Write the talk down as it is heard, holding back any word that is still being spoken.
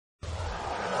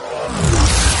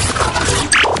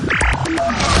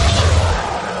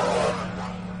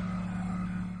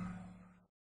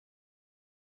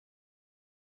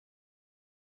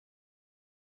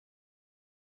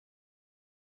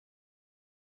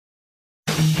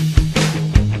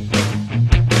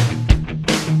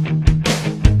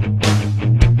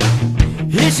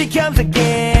she comes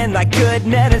again like good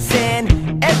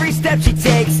medicine. Every step she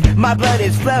takes, my blood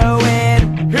is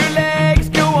flowing. Her legs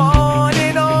go on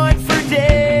and on for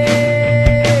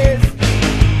days.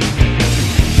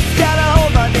 Got a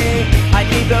hold on me, I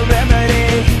need the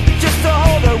remedy. Just to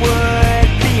hold her would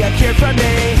be a cure for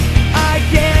me. I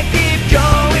can't keep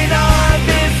going on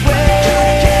this way.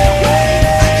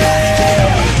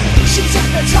 She's at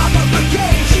the top of her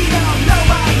game, she don't know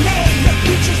my name. The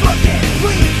future's looking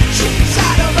bleak, she's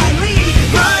out of my league.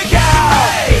 Look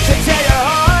out, she'll tear your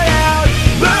heart out.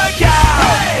 Look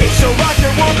out, she'll rock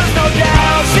your world, there's no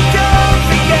doubt. She comes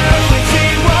to you when she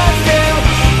wants to.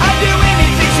 I'd do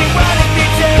anything she wanted me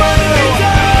to.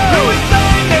 Who would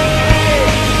find me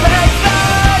like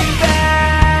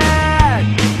that?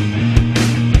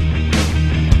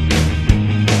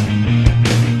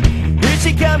 Here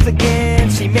she comes again,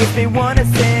 she makes me wanna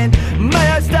sin. My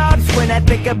heart stops when I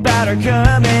think about her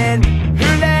coming.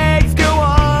 Her legs go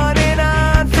on and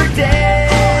on for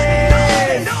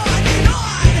days.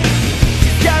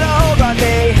 Got a hold on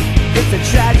me, it's a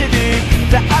tragedy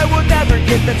that I will never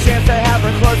get the chance to have.